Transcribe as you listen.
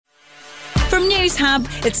From News Hub,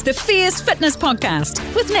 it's the Fierce Fitness Podcast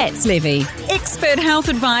with Nats Levy. Expert health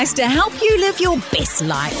advice to help you live your best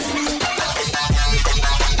life.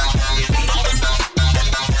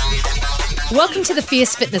 Welcome to the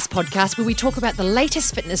Fierce Fitness Podcast, where we talk about the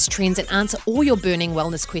latest fitness trends and answer all your burning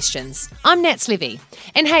wellness questions. I'm Nats Levy.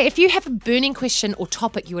 And hey, if you have a burning question or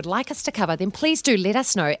topic you would like us to cover, then please do let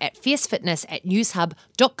us know at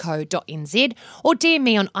fiercefitness@newshub.co.nz or DM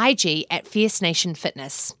me on IG at Fierce Nation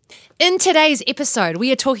Fitness. In today's episode,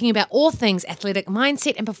 we are talking about all things athletic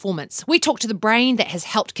mindset and performance. We talk to the brain that has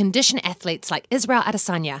helped condition athletes like Israel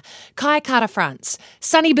Adesanya, Kai Kara-France,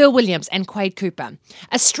 Sonny Bill Williams and Quade Cooper.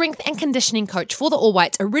 A strength and conditioning coach for the All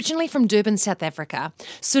Whites, originally from Durban, South Africa,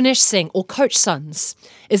 Sunesh Singh, or Coach Sons,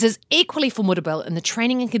 is as equally formidable in the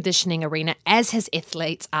training and conditioning arena as his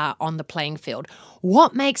athletes are on the playing field.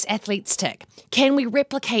 What makes athletes tick? Can we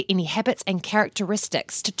replicate any habits and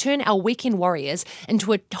characteristics to turn our weekend warriors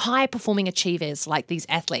into high-performing achievers like these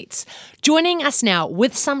athletes? Joining us now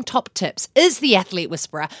with some top tips is the athlete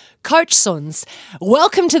whisperer, Coach Sons.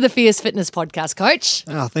 Welcome to the Fierce Fitness Podcast, Coach.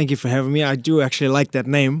 Oh, thank you for having me. I do actually like that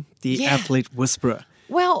name, the athlete whisperer.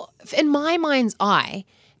 Well, in my mind's eye,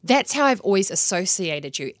 that's how I've always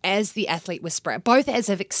associated you, as the athlete whisperer, both as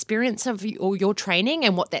an experience of your training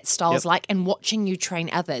and what that style's like and watching you train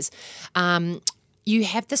others. You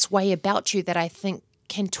have this way about you that I think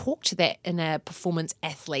can talk to that in a performance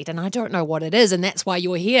athlete, and I don't know what it is, and that's why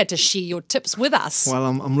you're here to share your tips with us. Well,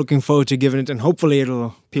 I'm looking forward to giving it, and hopefully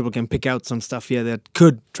people can pick out some stuff here that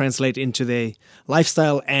could translate into their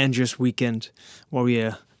lifestyle and just weekend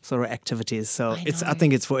warrior sort of activities. So I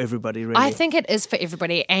think it's for everybody, really. I think it is for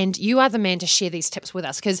everybody, and you are the man to share these tips with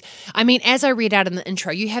us because, I mean, as I read out in the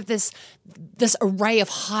intro, you have this array of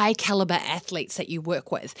high caliber athletes that you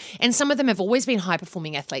work with, and some of them have always been high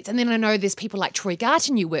performing athletes. And then I know there's people like Troy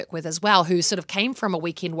Garton you work with as well, who sort of came from a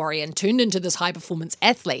weekend warrior and turned into this high performance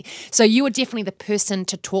athlete. So you are definitely the person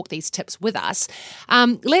to talk these tips with us.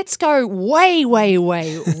 Let's go way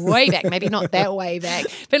back, maybe not that way back,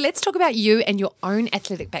 but let's talk about you and your own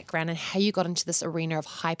athletic background and how you got into this arena of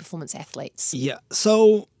high performance athletes. Yeah,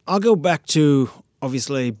 so I'll go back to,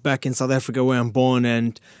 obviously, back in South Africa where I'm born,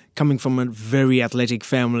 and coming from a very athletic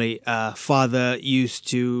family. Father used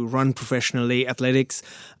to run professionally athletics,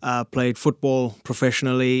 played football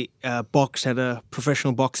professionally, boxed, had a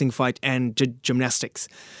professional boxing fight, and did gymnastics.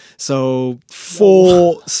 So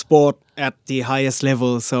for sport at the highest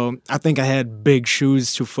level. So I think I had big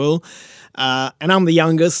shoes to fill. And I'm the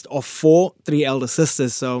youngest of three elder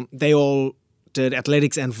sisters. So they all did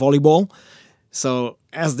athletics and volleyball. So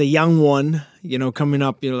as the young one, coming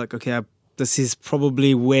up, you're like, okay, this is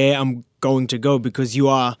probably where I'm going to go, because you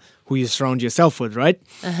are who you surround yourself with, right?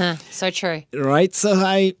 So true. Right. So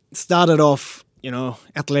I started off,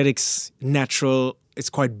 athletics, natural. It's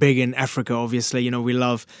quite big in Africa, obviously. We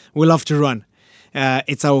love to run.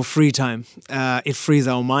 It's our free time. It frees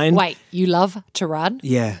our mind. Wait, you love to run?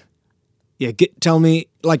 Yeah. Yeah. Tell me,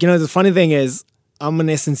 the funny thing is, I'm an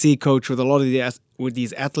S&C coach with a lot of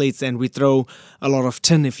these athletes, and we throw a lot of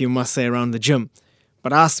tin, if you must say, around the gym.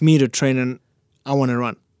 But ask me to train, and I want to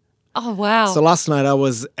run. Oh, wow. So last night I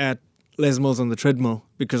was at Les Mills on the treadmill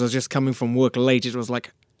because I was just coming from work late. It was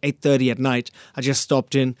like 8:30 at night. I just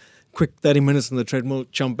stopped in, quick 30 minutes on the treadmill,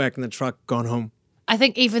 jumped back in the truck, gone home. I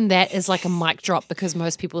think even that is like a mic drop, because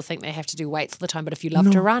most people think they have to do weights all the time. But if you love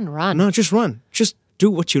to run. No, just run. Just do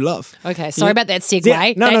what you love. Okay, sorry about that segue.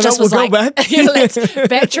 Yeah, no, Let's go back. Let's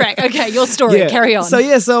backtrack. Okay, your story. Carry on.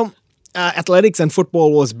 So athletics and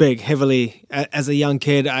football was big, heavily. As a young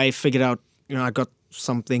kid, I figured out, I got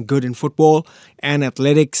something good in football and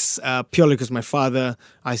athletics, purely because my father,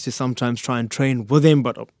 I used to sometimes try and train with him,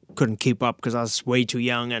 but couldn't keep up because I was way too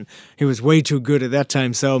young and he was way too good at that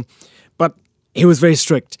time. So, but he was very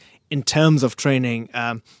strict in terms of training,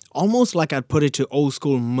 almost like I'd put it to old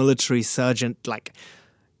school military sergeant, like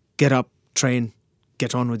get up, train,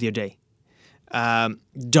 get on with your day.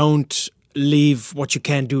 Don't leave what you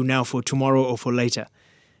can do now for tomorrow or for later,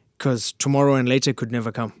 because tomorrow and later could never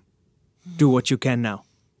come. Do what you can now.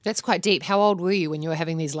 That's quite deep. How old were you when you were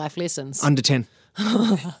having these life lessons? Under 10.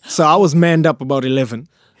 So I was manned up about 11.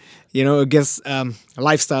 I guess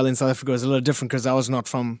lifestyle in South Africa was a little different because I was not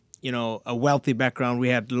from, a wealthy background. We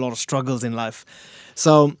had a lot of struggles in life.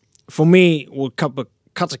 So for me, we'll cut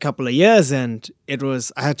a couple of years, and I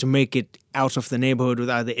had to make it out of the neighborhood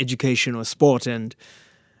with either education or sport. And,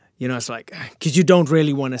 it's like, because you don't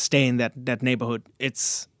really want to stay in that neighborhood.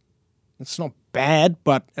 It's not bad,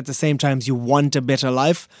 but at the same time, you want a better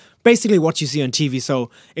life. Basically what you see on TV.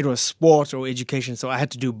 So it was sport or education. So I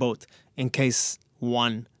had to do both in case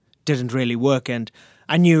one didn't really work. And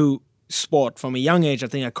I knew sport from a young age, I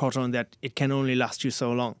think I caught on that it can only last you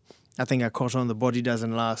so long. I think I caught on the body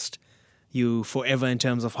doesn't last you forever in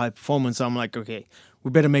terms of high performance. So I'm like, okay,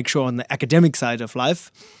 we better make sure on the academic side of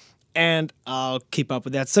life, and I'll keep up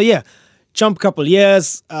with that. So yeah, jump a couple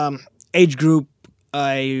years, age group,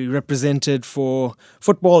 I represented for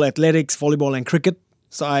football, athletics, volleyball, and cricket.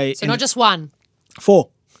 So not just one. 4.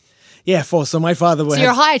 Yeah, 4. So my father was. So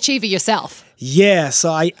you're a high achiever yourself. Yeah,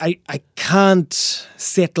 so I can't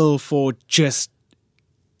settle for just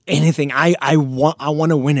anything. I want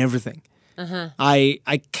to win everything.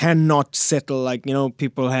 I cannot settle, like,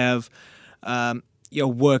 people have your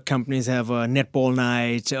work companies have a netball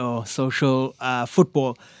night or social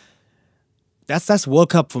football. That's World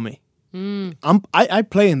Cup for me. I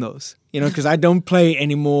play in those, because I don't play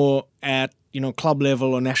anymore at club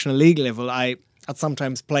level or national league level. I'd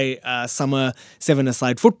sometimes play summer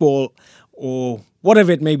 7-a-side football or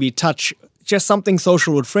whatever it may be, touch, just something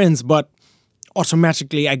social with friends, but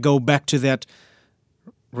automatically I go back to that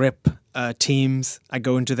rep teams. I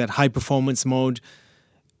go into that high performance mode,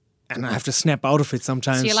 and I have to snap out of it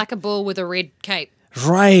sometimes. So you're like a bull with a red cape.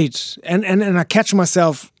 Right. And I catch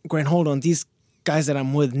myself going, hold on, these guys that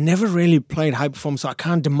I'm with never really played high performance, so I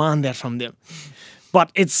can't demand that from them.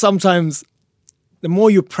 But it's sometimes, the more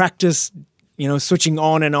you practice, switching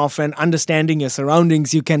on and off and understanding your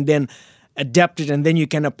surroundings, you can then adapt it, and then you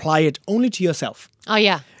can apply it only to yourself. Oh,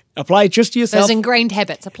 yeah. Apply it just to yourself. Those ingrained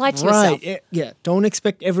habits. Apply to yourself. Right. Yeah. Don't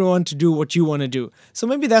expect everyone to do what you want to do. So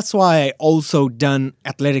maybe that's why I also done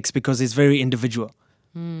athletics, because it's very individual.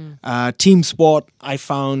 Team sport, I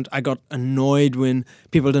found I got annoyed when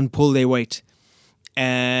people didn't pull their weight.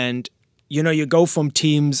 And, you go from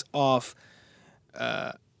teams of,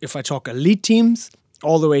 if I talk elite teams,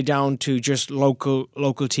 all the way down to just local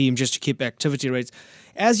team, just to keep activity rates.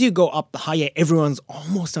 As you go up the higher, everyone's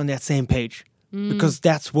almost on that same page, because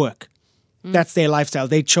that's work. That's their lifestyle.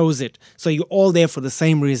 They chose it. So you're all there for the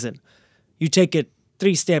same reason. You take it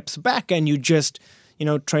 3 steps back and you just,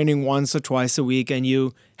 training once or twice a week, and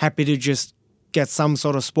you happy to just get some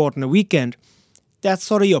sort of sport on the weekend. That's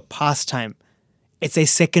sort of your pastime. It's a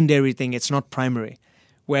secondary thing. It's not primary.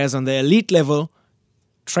 Whereas on the elite level,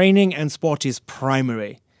 training and sport is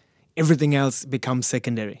primary. Everything else becomes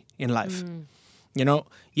secondary in life.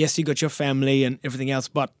 Yes, you got your family and everything else,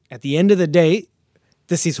 but at the end of the day,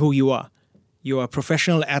 this is who you are. You are a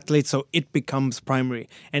professional athlete, so it becomes primary.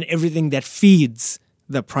 And everything that feeds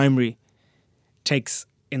the primary takes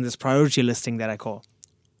in this priority listing that I call.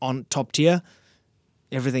 On top tier,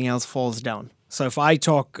 everything else falls down. So if I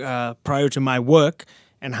talk prior to my work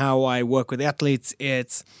and how I work with athletes,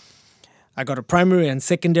 it's I got a primary and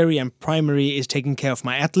secondary, and primary is taking care of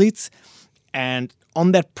my athletes. And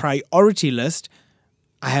on that priority list,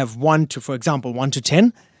 I have 1 to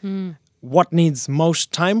 10. What needs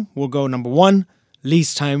most time will go number 1.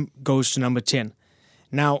 Least time goes to number 10.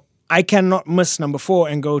 Now, I cannot miss number 4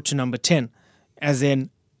 and go to number 10. As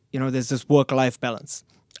in, there's this work-life balance.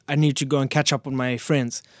 I need to go and catch up with my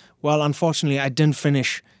friends. Well, unfortunately, I didn't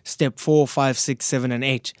finish step 4, 5, 6, 7, and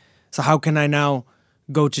 8. So how can I now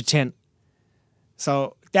go to 10?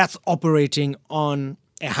 So that's operating on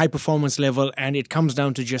a high performance level, and it comes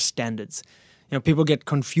down to just standards. People get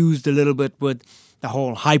confused a little bit with the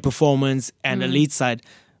whole high performance and elite side,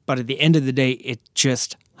 but at the end of the day, it's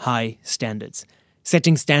just high standards.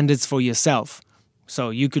 Setting standards for yourself. So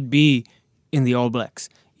you could be in the All Blacks.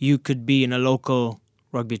 You could be in a local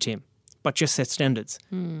rugby team, but just set standards,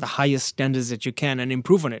 the highest standards that you can, and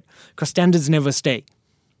improve on it, because standards never stay.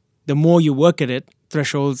 The more you work at it,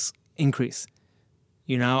 thresholds increase.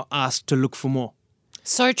 You're now asked to look for more.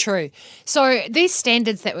 So true. So these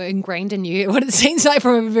standards that were ingrained in you, what it seems like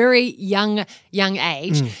from a very young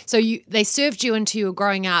age, so they served you into your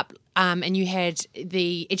growing up, and you had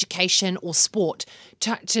the education or sport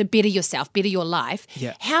to better yourself, better your life.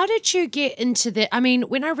 Yeah. How did you get into that? I mean,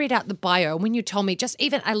 when I read out the bio, when you told me just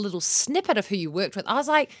even a little snippet of who you worked with, I was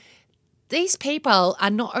like, these people are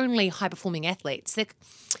not only high-performing athletes, they're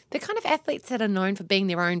kind of athletes that are known for being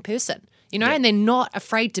their own person. And they're not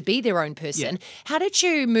afraid to be their own person. Yeah. How did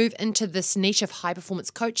you move into this niche of high-performance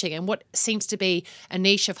coaching and what seems to be a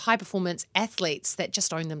niche of high-performance athletes that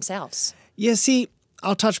just own themselves? Yeah, see,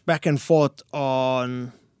 I'll touch back and forth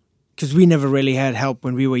on, because we never really had help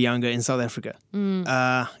when we were younger in South Africa.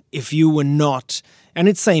 If you were not, and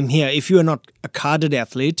it's same here, if you are not a carded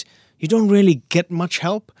athlete, you don't really get much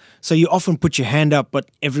help. So you often put your hand up, but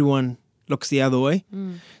everyone looks the other way.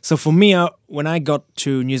 So for me, when I got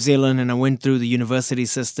to New Zealand and I went through the university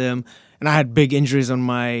system, and I had big injuries on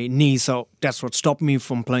my knee, so that's what stopped me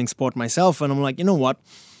from playing sport myself. And I'm like, you know what?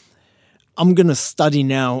 I'm going to study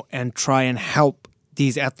now and try and help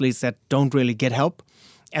these athletes that don't really get help.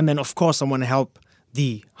 And then, of course, I want to help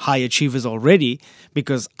the high achievers already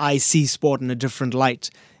because I see sport in a different light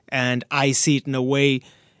and I see it in a way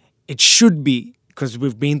it should be, because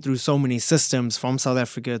we've been through so many systems from South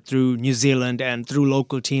Africa through New Zealand and through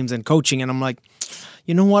local teams and coaching. And I'm like,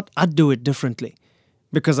 you know what? I'd do it differently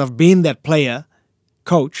because I've been that player,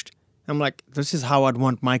 coached. I'm like, this is how I'd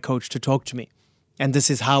want my coach to talk to me. And this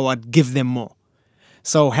is how I'd give them more.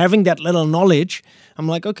 So having that little knowledge, I'm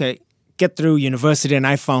like, okay, get through university. And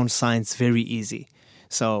I found science very easy.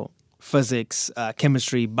 So physics,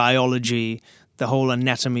 chemistry, biology, the whole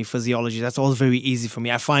anatomy, physiology, that's all very easy for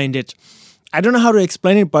me. I find it, I don't know how to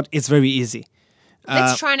explain it, but it's very easy.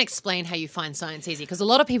 Let's try and explain how you find science easy, because a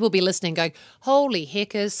lot of people will be listening going, holy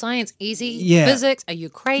heck, is science easy? Yeah. Physics? Are you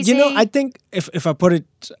crazy? You know, I think if I put it,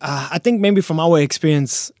 I think maybe from our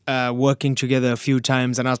experience working together a few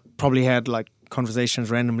times, and I've probably had like conversations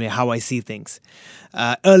randomly how I see things.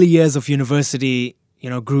 Early years of university, you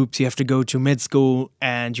know, groups, you have to go to med school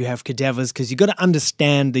and you have cadavers because you got to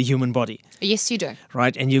understand the human body. Yes, you do.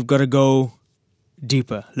 Right? And you've got to go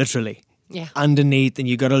deeper, literally. Yeah. Underneath, and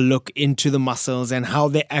you got to look into the muscles and how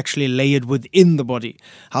they're actually layered within the body,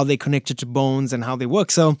 how they're connected to bones and how they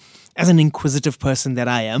work. So as an inquisitive person that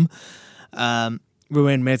I am, we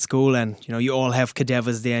were in med school and, you know, you all have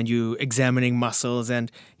cadavers there and you examining muscles, and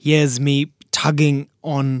here's me tugging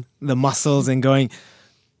on the muscles and going,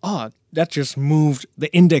 oh, that just moved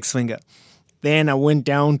the index finger. Then I went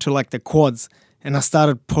down to like the quads and I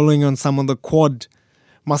started pulling on some of the quad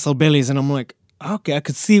muscle bellies, and I'm like, okay, I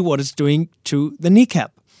could see what it's doing to the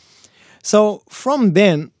kneecap. So from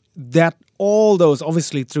then, that all those,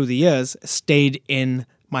 obviously through the years, stayed in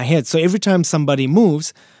my head. So every time somebody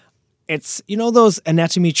moves, it's, you know, those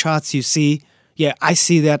anatomy charts you see, yeah, I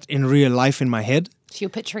see that in real life in my head. So you're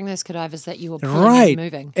picturing those cadavers that you were pulling Right, and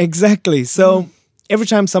moving. Exactly. So every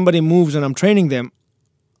time somebody moves and I'm training them,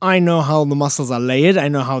 I know how the muscles are layered, I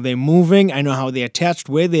know how they're moving, I know how they're attached,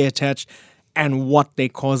 where they're attached, and what they're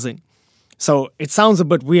causing. So it sounds a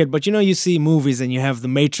bit weird, but you know, you see movies and you have the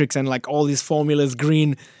Matrix and like all these formulas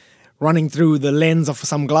green running through the lens of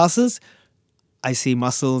some glasses. I see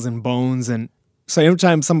muscles and bones, and so every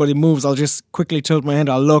time somebody moves, I'll just quickly tilt my head,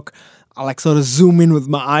 I'll look, I'll like sort of zoom in with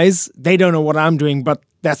my eyes. They don't know what I'm doing, but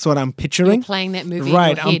that's what I'm picturing. You're playing that movie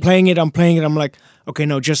Right, in your head. I'm playing it. I'm like, okay,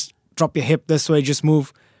 no, just drop your hip this way, just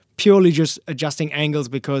move. Purely just adjusting angles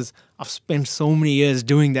because I've spent so many years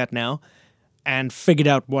doing that now and figured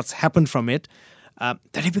out what's happened from it, that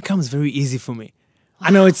it becomes very easy for me.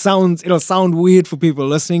 I know it'll sound weird for people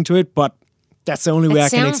listening to it, but that's the only way I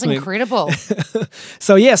can explain. It sounds incredible.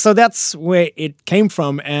 So that's where it came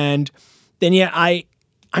from. And then,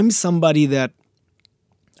 I'm somebody that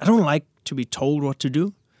I don't like to be told what to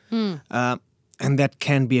do. And that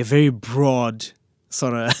can be a very broad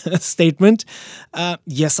sort of statement.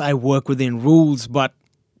 Yes, I work within rules, but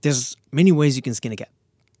there's many ways you can skin a cat.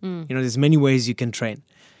 You know, there's many ways you can train.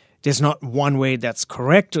 There's not one way that's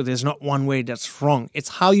correct or there's not one way that's wrong. It's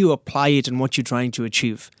how you apply it and what you're trying to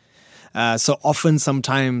achieve. So often,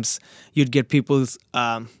 sometimes you'd get people's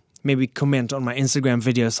maybe comment on my Instagram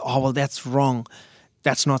videos, oh, well, that's wrong.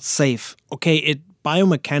 That's not safe. Okay,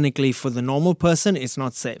 biomechanically for the normal person, it's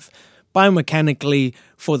not safe. Biomechanically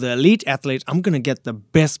for the elite athlete, I'm going to get the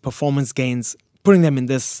best performance gains putting them in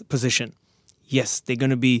this position. Yes, they're going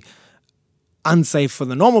to be unsafe for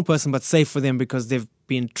the normal person, but safe for them because they've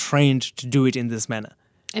been trained to do it in this manner.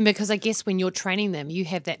 And because I guess when you're training them, you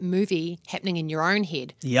have that movie happening in your own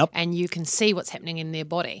head. Yep. And you can see what's happening in their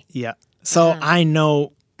body. Yeah. So I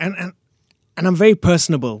know, and I'm very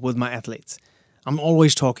personable with my athletes. I'm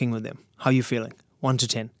always talking with them. How you feeling? 1 to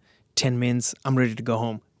 10. 10 means I'm ready to go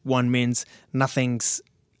home. 1 means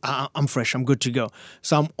I'm fresh. I'm good to go.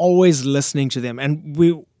 So I'm always listening to them. And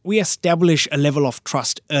we establish a level of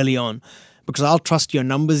trust early on because I'll trust your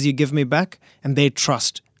numbers you give me back and they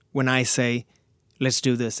trust when I say, let's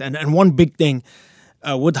do this. And one big thing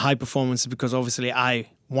with high performance is because obviously I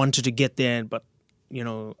wanted to get there, but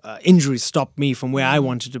injuries stopped me from where I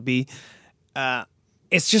wanted to be.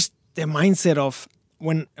 It's just their mindset of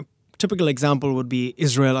when a typical example would be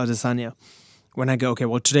Israel Adesanya. When I go, okay,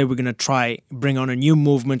 well, today we're going to try bring on a new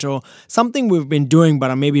movement or something we've been doing, but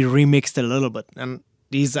I maybe remixed it a little bit. And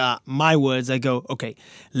these are my words. I go, okay,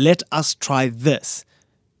 let us try this.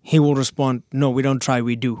 He will respond, no, we don't try,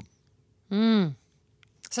 we do.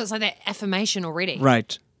 So it's like that affirmation already.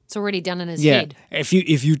 Right. It's already done in his head. If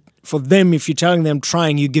you're telling them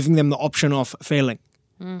trying, you're giving them the option of failing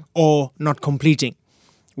or not completing.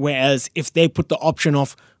 Whereas if they put the option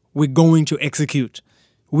of we're going to execute,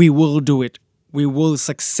 we will do it, we will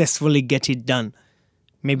successfully get it done.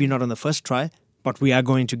 Maybe not on the first try, but we are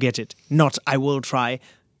going to get it. Not I will try,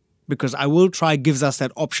 because I will try gives us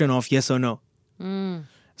that option of yes or no.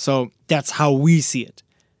 So that's how we see it.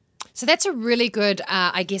 So that's a really good,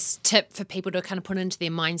 tip for people to kind of put into their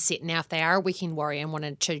mindset now if they are a weekend warrior and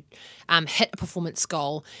wanted to hit a performance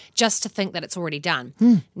goal, just to think that it's already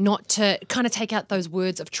done. Not to kind of take out those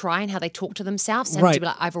words of try and how they talk to themselves and to be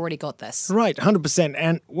like, I've already got this. Right, 100%.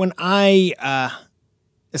 And when I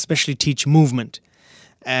especially teach movement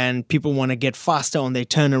and people want to get faster on their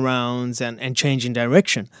turnarounds and change in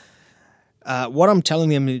direction, what I'm telling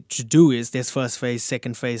them to do is there's first phase,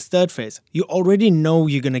 second phase, third phase. You already know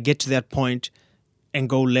you're going to get to that point and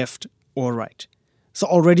go left or right. So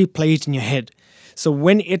already play it in your head. So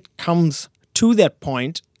when it comes to that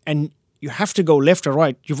point and you have to go left or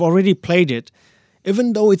right, you've already played it.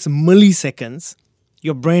 Even though it's milliseconds,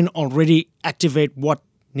 your brain already activate what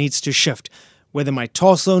needs to shift. Whether my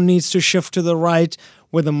torso needs to shift to the right,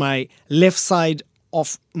 whether my left side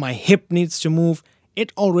of my hip needs to move,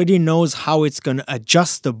 it already knows how it's going to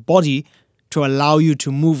adjust the body to allow you to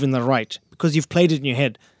move in the right, because you've played it in your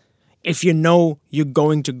head. If you know you're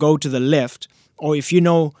going to go to the left, or if you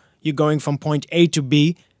know you're going from point A to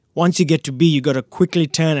B, once you get to B, you got to quickly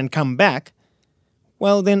turn and come back,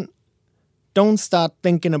 well then don't start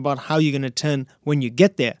thinking about how you're going to turn when you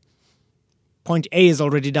get there. Point A is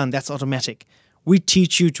already done. That's automatic. We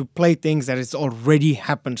teach you to play things that it's already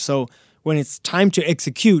happened. So when it's time to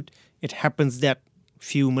execute, it happens that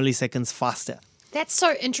few milliseconds faster. That's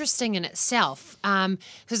so interesting in itself.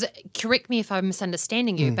 Because correct me if I'm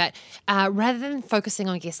misunderstanding you, but rather than focusing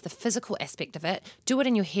on, I guess, the physical aspect of it, do it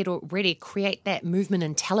in your head already, create that movement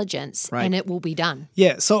intelligence, and it will be done.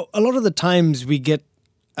 Yeah, so a lot of the times we get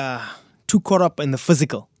too caught up in the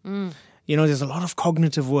physical. You know, there's a lot of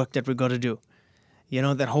cognitive work that we got to do. You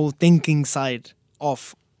know, that whole thinking side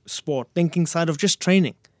of sport, thinking side of just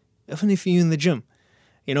training, even if you're in the gym.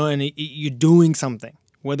 You know, and you're doing something,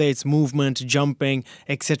 whether it's movement, jumping,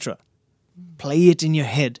 etc. Play it in your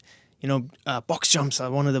head. You know, box jumps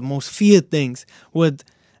are one of the most feared things with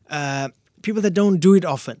people that don't do it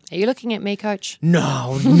often. Are you looking at me, coach?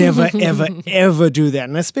 No, never, ever, ever do that.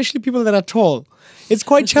 And especially people that are tall. It's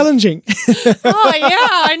quite challenging. Oh, yeah,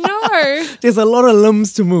 I know. There's a lot of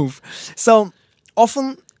limbs to move. So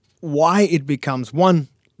often why it becomes, one,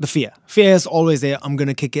 the fear. Fear is always there. I'm going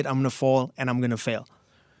to kick it, I'm going to fall, and I'm going to fail.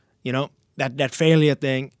 You know, that failure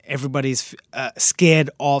thing, everybody's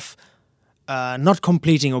scared of not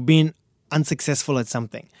completing or being unsuccessful at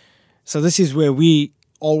something. So this is where we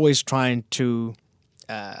always trying to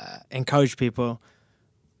encourage people.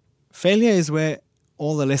 Failure is where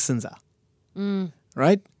all the lessons are,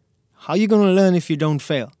 right? How are you going to learn if you don't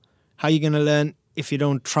fail? How are you going to learn if you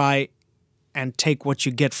don't try and take what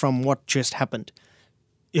you get from what just happened?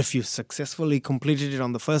 If you successfully completed it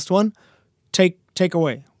on the first one, take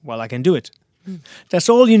away. Well, I can do it. That's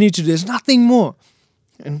all you need to do. There's nothing more.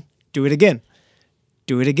 And do it again.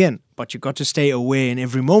 Do it again. But you got to stay aware in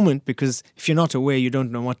every moment, because if you're not aware, you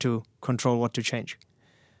don't know what to control, what to change.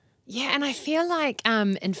 Yeah, and I feel like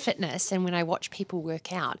in fitness and when I watch people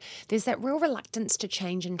work out, there's that real reluctance to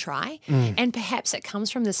change and try. And perhaps it comes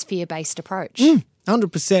from this fear-based approach.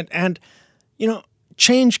 100%. And, you know,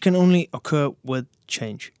 change can only occur with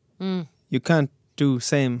change. You can't do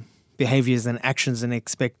same behaviors and actions and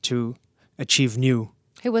expect to achieve new.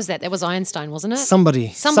 Who was that? That was Einstein, wasn't it?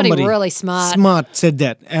 Somebody really smart. Smart said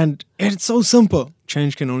that. And it's so simple.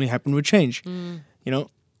 Change can only happen with change. You know,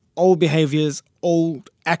 old behaviors, old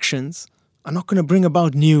actions are not going to bring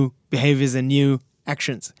about new behaviors and new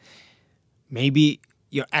actions. Maybe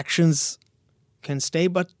your actions can stay,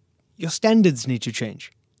 but your standards need to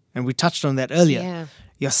change. And we touched on that earlier. Yeah.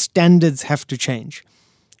 Your standards have to change.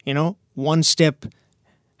 You know, one step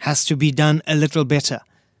has to be done a little better.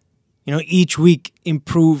 You know, each week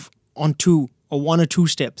improve on 2 or 1 or 2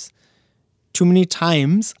 steps. Too many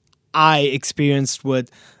times I experienced with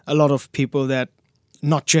a lot of people that,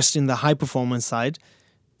 not just in the high performance side,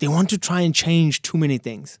 they want to try and change too many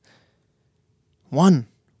things. One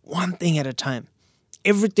thing at a time.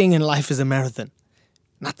 Everything in life is a marathon.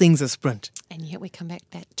 Nothing's a sprint. And yet we come back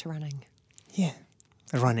to running. Yeah,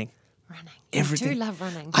 running. Everything. You do love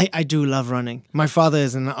running. I do love running. My father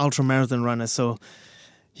is an ultra marathon runner, so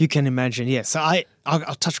you can imagine. Yeah, so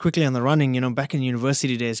I'll touch quickly on the running. You know, back in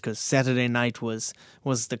university days, because Saturday night was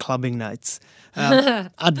the clubbing nights.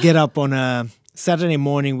 I'd get up on a Saturday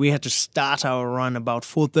morning. We had to start our run about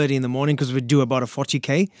 4:30 in the morning, because we'd do about a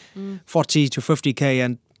 40K, 40 to 50K,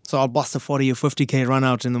 and so I'll bust a 40 or 50K run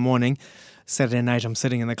out in the morning. Saturday night, I'm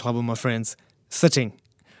sitting in the club with my friends, sitting.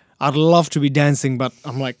 I'd love to be dancing, but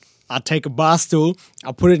I'm like, I'll take a bar stool,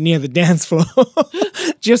 I'll put it near the dance floor,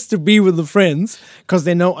 just to be with the friends because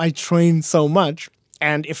they know I train so much.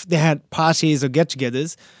 And if they had parties or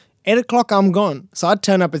get-togethers, 8 o'clock, I'm gone. So I'd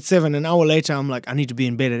turn up at 7. An hour later, I'm like, I need to be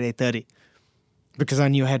in bed at 8:30 because I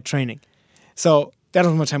knew I had training. So that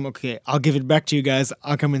was my time. Okay, I'll give it back to you guys.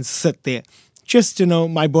 I'll come and sit there just to know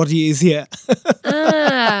my body is here.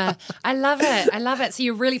 I love it. I love it. So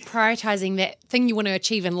you're really prioritizing that thing you want to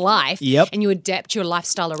achieve in life, Yep. and you adapt your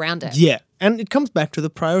lifestyle around it. Yeah. And it comes back to the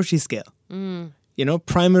priority scale.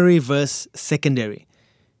 Primary versus secondary.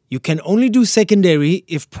 You can only do secondary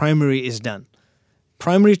if primary is done.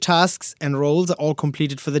 Primary tasks and roles are all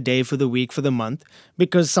completed for the day, for the week, for the month,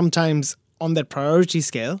 because sometimes on that priority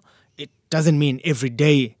scale, it doesn't mean every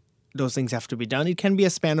day those things have to be done. It can be a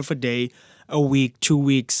span of a day, a week, 2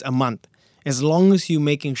 weeks, a month. As long as you're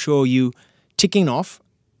making sure you ticking off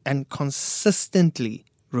and consistently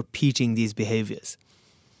repeating these behaviors.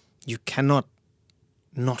 You cannot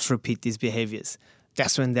not repeat these behaviors.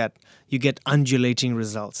 That's when you get undulating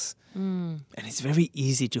results. And it's very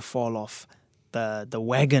easy to fall off the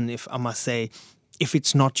wagon, if I must say, if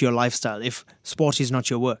it's not your lifestyle, if sport is not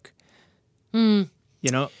your work.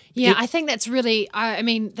 Yeah, I think that's really,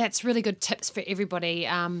 that's really good tips for everybody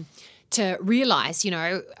to realize,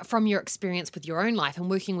 from your experience with your own life and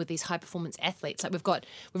working with these high performance athletes. Like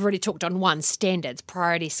we've already talked on one, standards,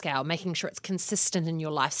 priority scale, making sure it's consistent in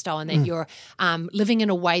your lifestyle and that you're living in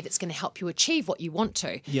a way that's going to help you achieve what you want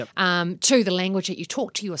to. Yep. Two, the language that you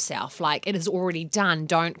talk to yourself, like it is already done.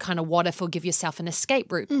 Don't kind of what if or give yourself an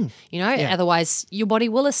escape route. Otherwise your body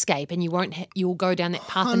will escape and you'll go down that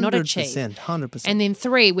path and not achieve. 100%. And then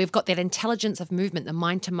 3, we've got that intelligence of movement, the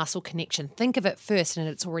mind to muscle connection. Think of it first and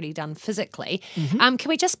it's already done physically. Can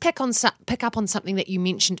we just pick up on something that you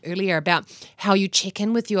mentioned earlier about how you check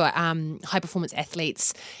in with your high performance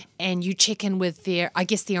athletes and you check in with their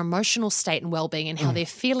emotional state and well-being and how they're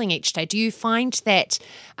feeling each day? Do you find that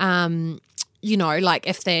like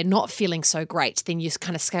if they're not feeling so great, then you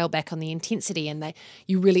kind of scale back on the intensity and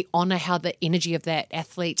you really honor how the energy of that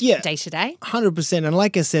athlete day to day? 100%. And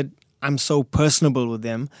like I said, I'm so personable with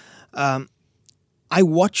them. I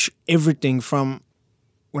watch everything from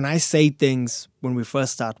when I say things when we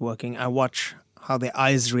first start working. I watch how their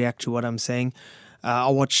eyes react to what I'm saying. I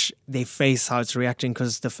watch their face, how it's reacting,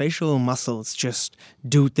 because the facial muscles just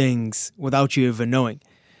do things without you even knowing.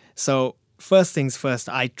 So first things first,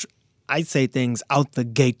 I say things out the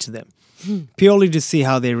gate to them, purely to see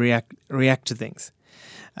how they react to things.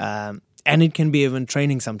 And it can be even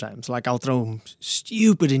training sometimes. Like I'll throw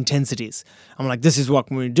stupid intensities. I'm like, this is what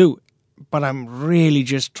I'm going to do. But I'm really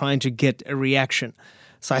just trying to get a reaction.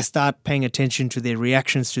 So I start paying attention to their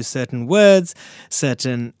reactions to certain words,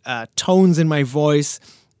 certain tones in my voice,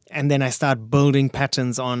 and then I start building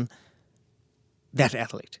patterns on that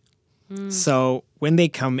athlete. So when they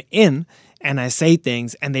come in and I say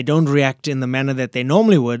things and they don't react in the manner that they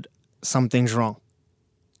normally would, something's wrong.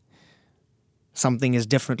 Something is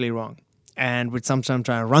definitely wrong. And with sometimes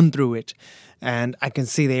trying to run through it, and I can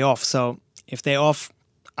see they're off. So if they're off,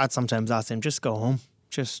 I'd sometimes ask them, just go home,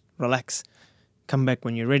 just relax. Come back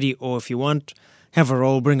when you're ready, or if you want, have a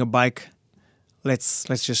roll, bring a bike. Let's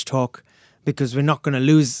just talk, because we're not going to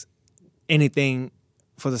lose anything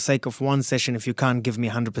for the sake of one session if you can't give me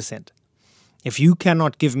 100%. If you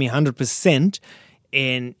cannot give me 100%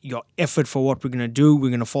 in your effort for what we're going to do, we're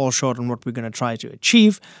going to fall short on what we're going to try to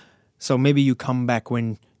achieve. So maybe you come back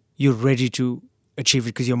when you're ready to achieve it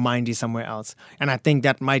because your mind is somewhere else. And I think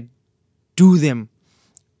that might do them,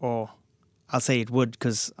 or I'll say it would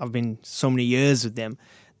because I've been so many years with them,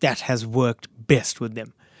 that has worked best with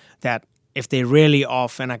them. That if they're really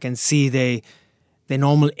off and I can see their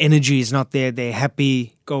normal energy is not there, they're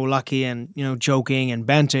happy-go-lucky and joking and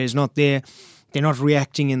banter is not there, they're not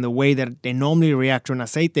reacting in the way that they normally react when I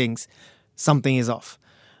say things, something is off.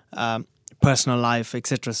 Personal life,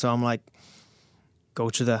 etc. So I'm like, go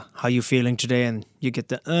to the how you feeling today, and you get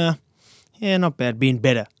the not bad, being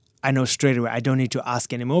better. I know straight away. I don't need to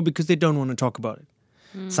ask anymore because they don't want to talk about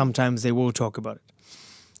it. Sometimes they will talk about it.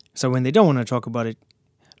 So when they don't want to talk about it,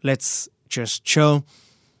 let's just chill.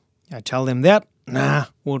 I tell them that,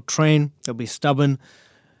 we'll train. They'll be stubborn.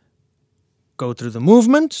 Go through the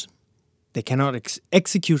movement. They cannot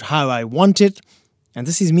execute how I want it. And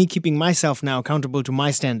this is me keeping myself now accountable to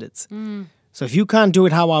my standards. So if you can't do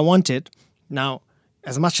it how I want it, now,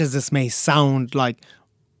 as much as this may sound like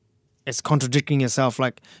it's contradicting yourself,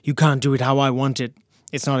 like you can't do it how I want it,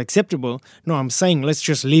 it's not acceptable. No, I'm saying let's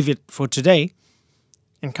just leave it for today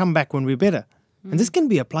and come back when we're better. And this can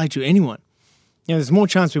be applied to anyone. There's more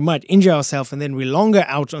chance we might injure ourselves and then we're longer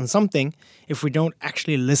out on something if we don't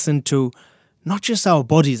actually listen to not just our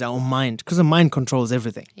bodies, our mind, because the mind controls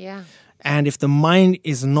everything. Yeah. And if the mind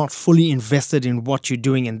is not fully invested in what you're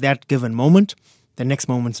doing in that given moment, the next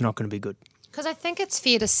moment's not going to be good. Because I think it's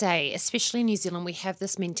fair to say, especially in New Zealand, we have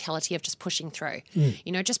this mentality of just pushing through.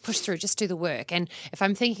 Just push through, just do the work. And if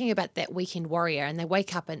I'm thinking about that weekend warrior and they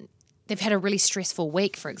wake up and they've had a really stressful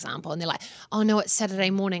week, for example, and they're like, oh no, it's Saturday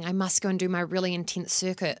morning, I must go and do my really intense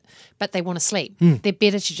circuit, but they want to sleep. They're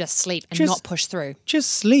better to just sleep and not push through.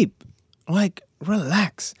 Just sleep. Like,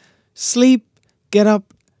 relax. Sleep, get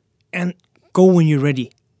up, and go when you're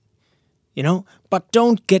ready. But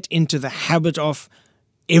don't get into the habit of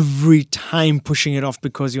every time pushing it off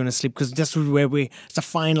because you want to sleep, because that's where it's a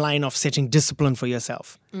fine line of setting discipline for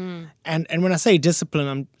yourself. And when I say discipline,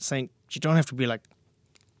 I'm saying you don't have to be like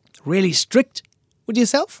really strict with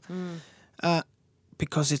yourself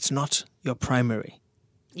because it's not your primary.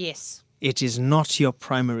 Yes. It is not your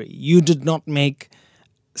primary. You did not make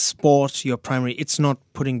sport your primary. It's not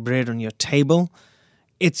putting bread on your table.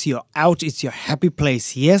 It's your out, it's your happy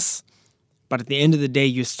place, yes. But at the end of the day,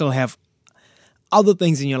 you still have other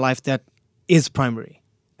things in your life that is primary.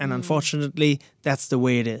 And unfortunately, that's the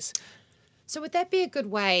way it is. So would that be a good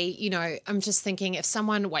way, I'm just thinking if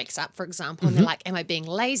someone wakes up, for example, and they're like, am I being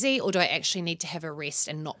lazy or do I actually need to have a rest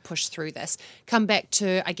and not push through this? Come back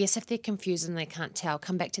to, I guess if they're confused and they can't tell,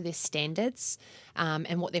 come back to their standards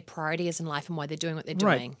and what their priority is in life and why they're doing what they're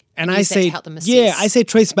doing. And use I that say, to help them assess. I say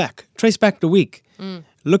trace back the week.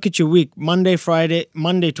 Look at your week, Monday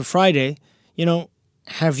to Friday,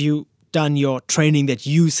 have you done your training that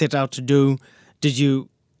you set out to do? Did you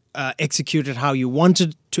execute it how you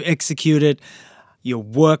wanted to execute it? Your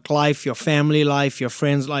work life, your family life, your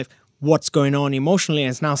friends' life, what's going on emotionally?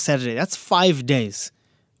 And it's now Saturday. That's 5 days.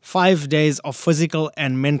 5 days of physical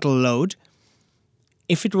and mental load.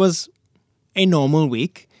 If it was a normal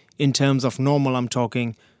week, in terms of normal, I'm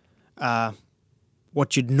talking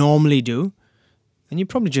what you'd normally do, then you're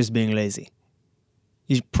probably just being lazy.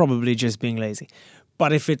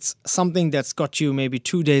 But if it's something that's got you maybe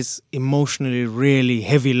 2 days emotionally really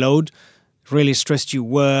heavy load, really stressed you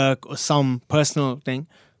work or some personal thing,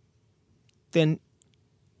 then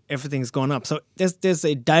everything's gone up. So there's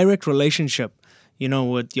a direct relationship,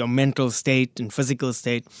 with your mental state and physical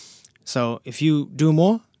state. So if you do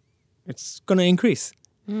more, it's going to increase.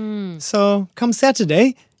 So come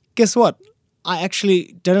Saturday, guess what? I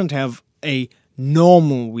actually didn't have a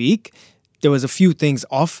normal week. There was a few things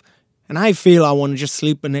off. And I feel I want to just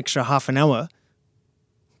sleep an extra half an hour,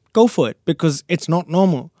 go for it because it's not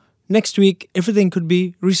normal. Next week, everything could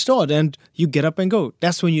be restored and you get up and go.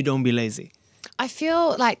 That's when you don't be lazy. I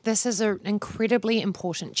feel like this is an incredibly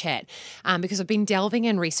important chat because I've been delving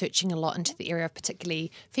and researching a lot into the area of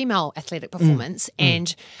particularly female athletic performance.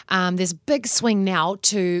 And there's a big swing now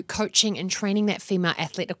to coaching and training that female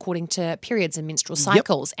athlete according to periods and menstrual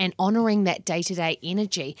cycles and honouring that day-to-day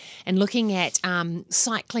energy and looking at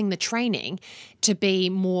cycling the training to be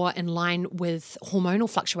more in line with hormonal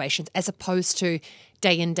fluctuations as opposed to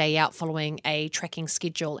day in, day out following a tracking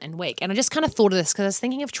schedule and week. And I just kind of thought of this because I was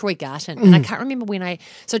thinking of Troy Garton and I can't remember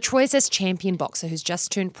so Troy's this champion boxer who's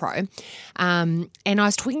just turned pro. And I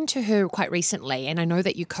was talking to her quite recently and I know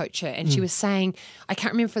that you coach her and she was saying, I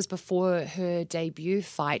can't remember if it was before her debut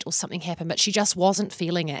fight or something happened, but she just wasn't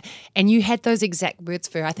feeling it. And you had those exact words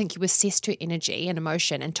for her. I think you assessed her energy and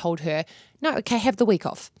emotion and told her, no, okay, have the week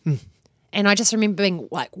off. And I just remember being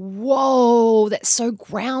like, whoa, that's so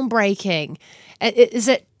groundbreaking. Is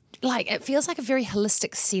it like, it feels like a very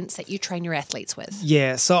holistic sense that you train your athletes with.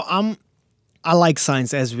 Yeah, so I like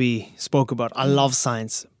science as we spoke about. I love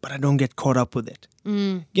science, but I don't get caught up with it.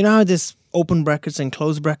 You know how there's open brackets and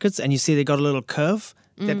closed brackets and you see they got a little curve?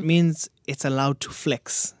 That means it's allowed to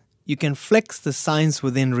flex. You can flex the science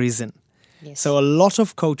within reason. Yes. So a lot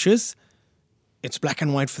of coaches, it's black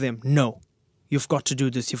and white for them. No. You've got to do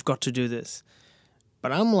this, you've got to do this.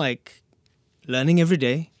 But I'm like, learning every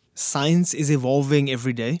day. Science is evolving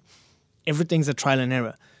every day. Everything's a trial and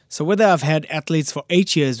error. So whether I've had athletes for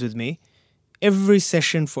 8 years with me, every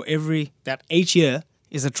session for that 8 year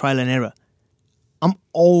is a trial and error. I'm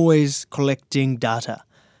always collecting data.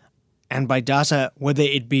 And by data, whether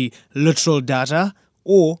it be literal data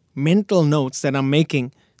or mental notes that I'm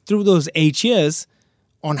making through those 8 years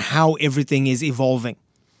on how everything is evolving.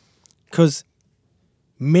 Because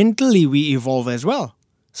mentally we evolve as well.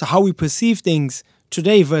 So how we perceive things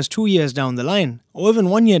today versus 2 years down the line, or even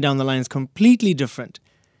 1 year down the line, is completely different.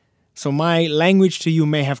 So my language to you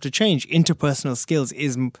may have to change. Interpersonal skills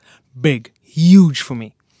is big, huge for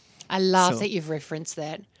me. I love that you've referenced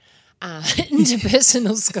that.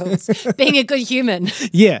 Interpersonal skills, being a good human.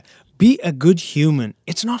 Yeah, be a good human.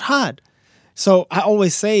 It's not hard. So I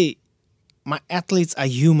always say my athletes are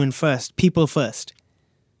human first, people first.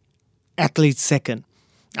 athlete second.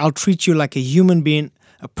 I'll treat you like a human being,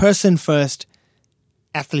 a person first.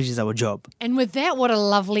 Athlete is our job. And with that, what a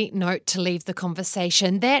lovely note to leave the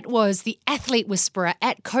conversation. That was the Athlete Whisperer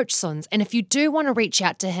at Coach Suns. And if you do want to reach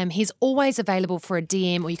out to him, he's always available for a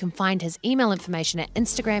DM, or you can find his email information at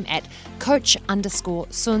Instagram at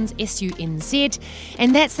coach_Suns, SUNZ.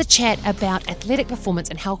 And that's the chat about athletic performance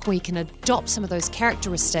and how we can adopt some of those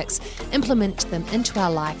characteristics, implement them into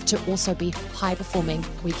our life to also be high-performing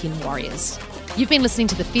weekend warriors. You've been listening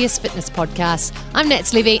to the Fierce Fitness Podcast. I'm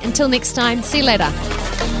Nats Levy. Until next time, see you later.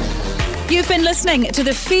 You've been listening to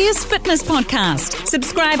the Fierce Fitness Podcast.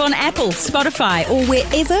 Subscribe on Apple, Spotify, or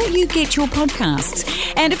wherever you get your podcasts.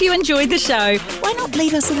 And if you enjoyed the show, why not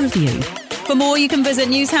leave us a review? For more, you can visit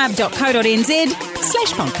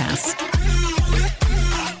newshub.co.nz/podcasts.